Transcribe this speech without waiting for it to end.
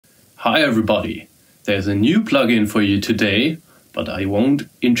Hi everybody, there's a new plugin for you today, but I won't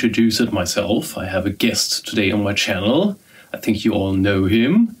introduce it myself. I have a guest today on my channel. I think you all know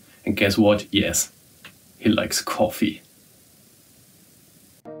him. And guess what? Yes, he likes coffee.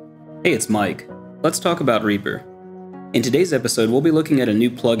 Hey, it's Mike. Let's talk about Reaper. In today's episode, we'll be looking at a new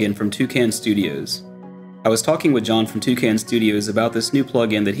plugin from TUKAN Studios. I was talking with John from TUKAN Studios about this new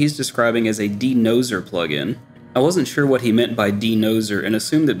plugin that he's describing as a denoiser plugin. I wasn't sure what he meant by denoiser and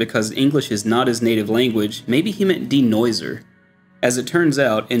assumed that because English is not his native language, maybe he meant denoiser. As it turns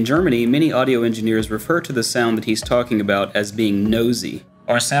out, in Germany, many audio engineers refer to the sound that he's talking about as being nosy,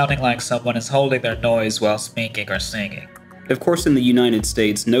 or sounding like someone is holding their nose while speaking or singing. Of course, in the United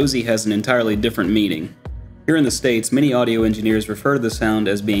States, nosy has an entirely different meaning. Here in the States, many audio engineers refer to the sound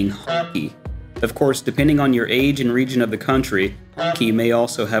as being honky. Of course, depending on your age and region of the country, honky may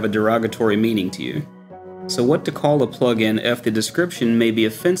also have a derogatory meaning to you. So what to call a plugin if the description may be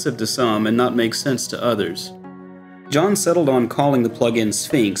offensive to some and not make sense to others? John settled on calling the plugin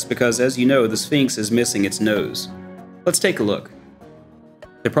Sphinx because, as you know, the Sphinx is missing its nose. Let's take a look.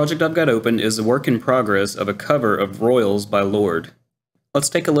 The project I've got open is a work in progress of a cover of Royals by Lorde. Let's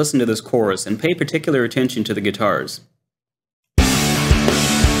take a listen to this chorus and pay particular attention to the guitars.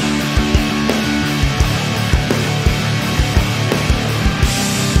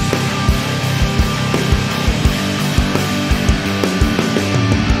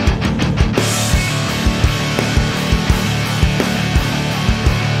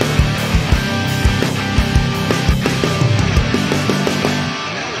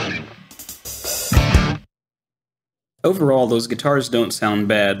 Overall, those guitars don't sound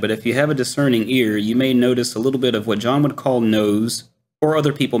bad, but if you have a discerning ear, you may notice a little bit of what John would call nose, or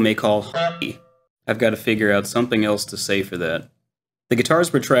other people may call honky. I've got to figure out something else to say for that. The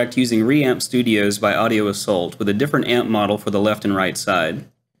guitars were tracked using ReaPack Studios by Audio Assault with a different amp model for the left and right side.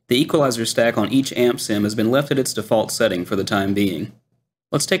 The equalizer stack on each amp sim has been left at its default setting for the time being.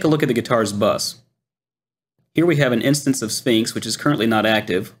 Let's take a look at the guitar's bus. Here we have an instance of Sphinx, which is currently not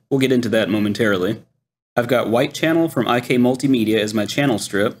active. We'll get into that momentarily. I've got White Channel from IK Multimedia as my channel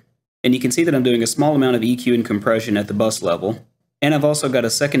strip, and you can see that I'm doing a small amount of EQ and compression at the bus level, and I've also got a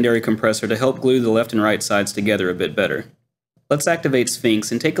secondary compressor to help glue the left and right sides together a bit better. Let's activate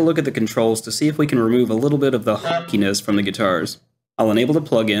Sphinx and take a look at the controls to see if we can remove a little bit of the honkiness from the guitars. I'll enable the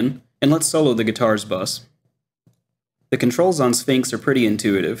plugin, and let's solo the guitars bus. The controls on Sphinx are pretty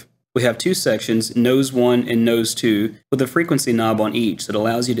intuitive. We have two sections, Nose 1 and Nose 2, with a frequency knob on each that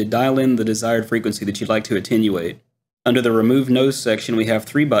allows you to dial in the desired frequency that you'd like to attenuate. Under the Remove Nose section, we have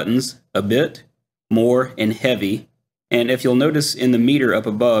three buttons, A Bit, More, and Heavy. And if you'll notice in the meter up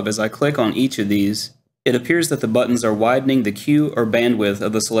above, as I click on each of these, it appears that the buttons are widening the Q or bandwidth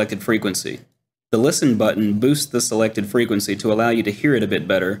of the selected frequency. The Listen button boosts the selected frequency to allow you to hear it a bit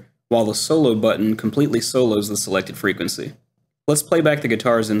better, while the Solo button completely solos the selected frequency. Let's play back the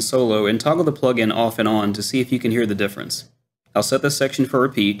guitars in solo and toggle the plugin off and on to see if you can hear the difference. I'll set this section for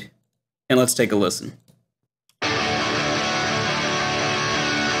repeat, and let's take a listen.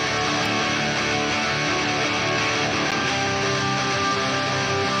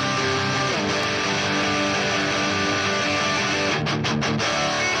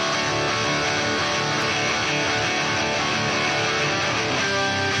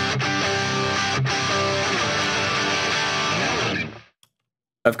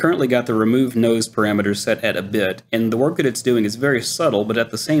 I've currently got the remove nose parameter set at a bit, and the work that it's doing is very subtle, but at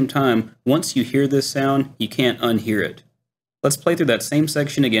the same time, once you hear this sound, you can't unhear it. Let's play through that same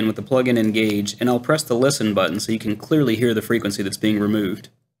section again with the plugin engaged, and I'll press the listen button so you can clearly hear the frequency that's being removed.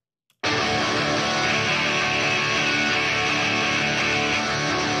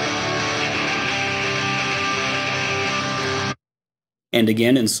 And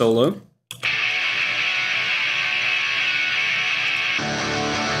again in solo.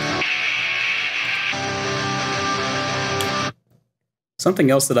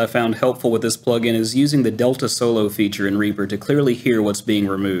 Something else that I found helpful with this plugin is using the Delta Solo feature in Reaper to clearly hear what's being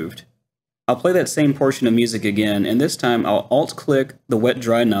removed. I'll play that same portion of music again, and this time I'll Alt-click the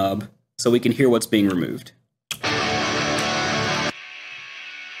Wet-Dry knob so we can hear what's being removed.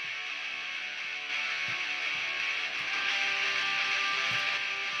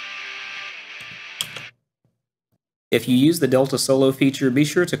 If you use the Delta Solo feature, be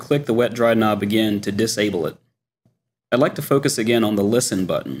sure to click the Wet-Dry knob again to disable it. I'd like to focus again on the Listen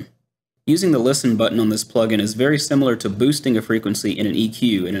button. Using the Listen button on this plugin is very similar to boosting a frequency in an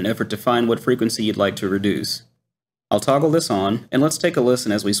EQ in an effort to find what frequency you'd like to reduce. I'll toggle this on, and let's take a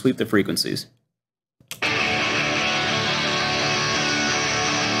listen as we sweep the frequencies.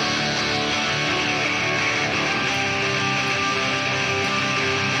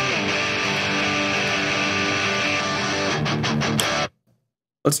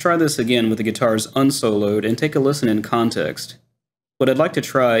 Let's try this again with the guitars unsoloed and take a listen in context. What I'd like to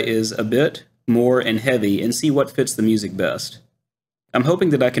try is a bit, more, and heavy and see what fits the music best. I'm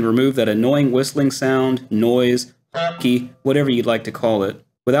hoping that I can remove that annoying whistling sound, noise, key, whatever you'd like to call it,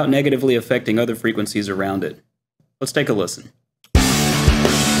 without negatively affecting other frequencies around it. Let's take a listen.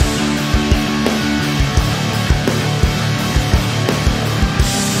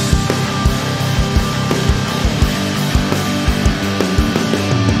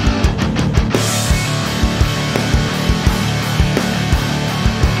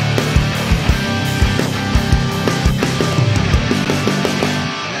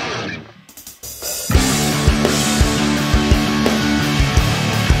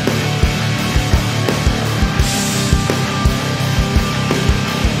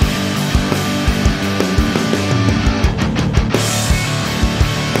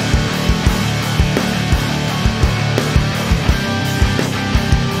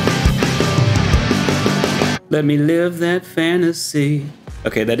 Let me live that fantasy.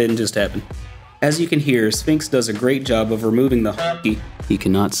 Okay, that didn't just happen. As you can hear, Sphinx does a great job of removing the honky. He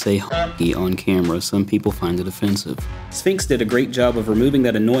cannot say honky on camera. Some people find it offensive. Sphinx did a great job of removing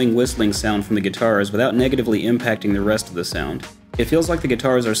that annoying whistling sound from the guitars without negatively impacting the rest of the sound. It feels like the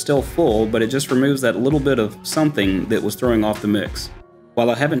guitars are still full, but it just removes that little bit of something that was throwing off the mix. While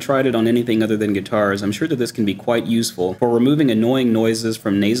I haven't tried it on anything other than guitars, I'm sure that this can be quite useful for removing annoying noises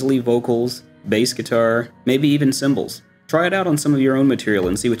from nasally vocals, bass guitar, maybe even cymbals. Try it out on some of your own material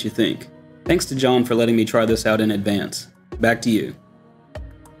and see what you think. Thanks to John for letting me try this out in advance. Back to you.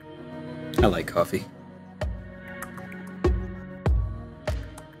 I like coffee.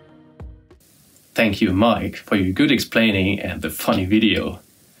 Thank you, Mike, for your good explaining and the funny video.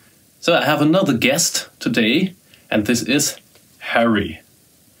 So I have another guest today, and this is Harry.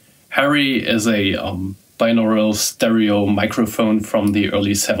 Harry is a binaural stereo microphone from the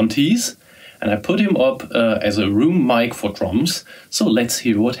early 70s, and I put him up as a room mic for drums, so let's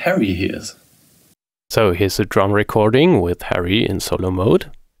hear what Harry hears. So here's a drum recording with Harry in solo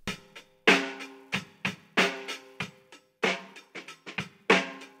mode.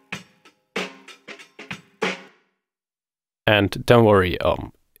 And don't worry,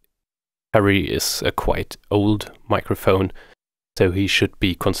 Harry is a quite old microphone, so he should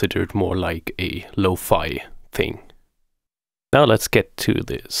be considered more like a lo-fi thing. Now let's get to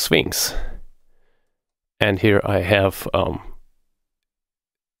the Sphinx. And here I have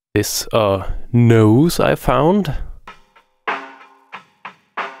this nose I found.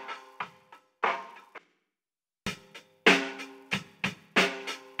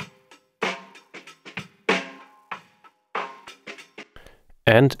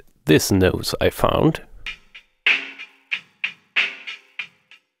 And this nose I found.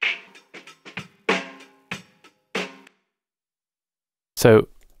 So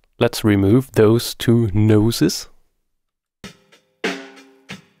let's remove those two noses.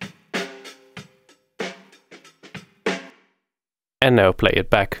 And now play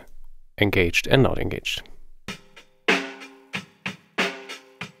it back, engaged and not engaged.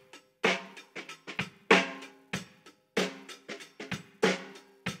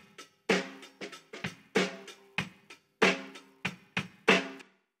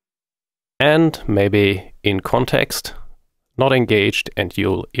 And maybe in context, not engaged, and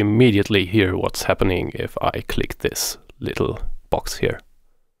you'll immediately hear what's happening if I click this little box here.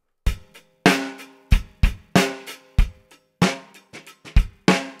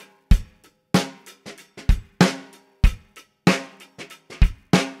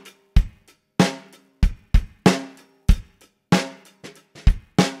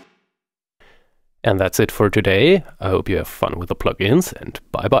 And that's it for today. I hope you have fun with the plugins, and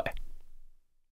bye bye.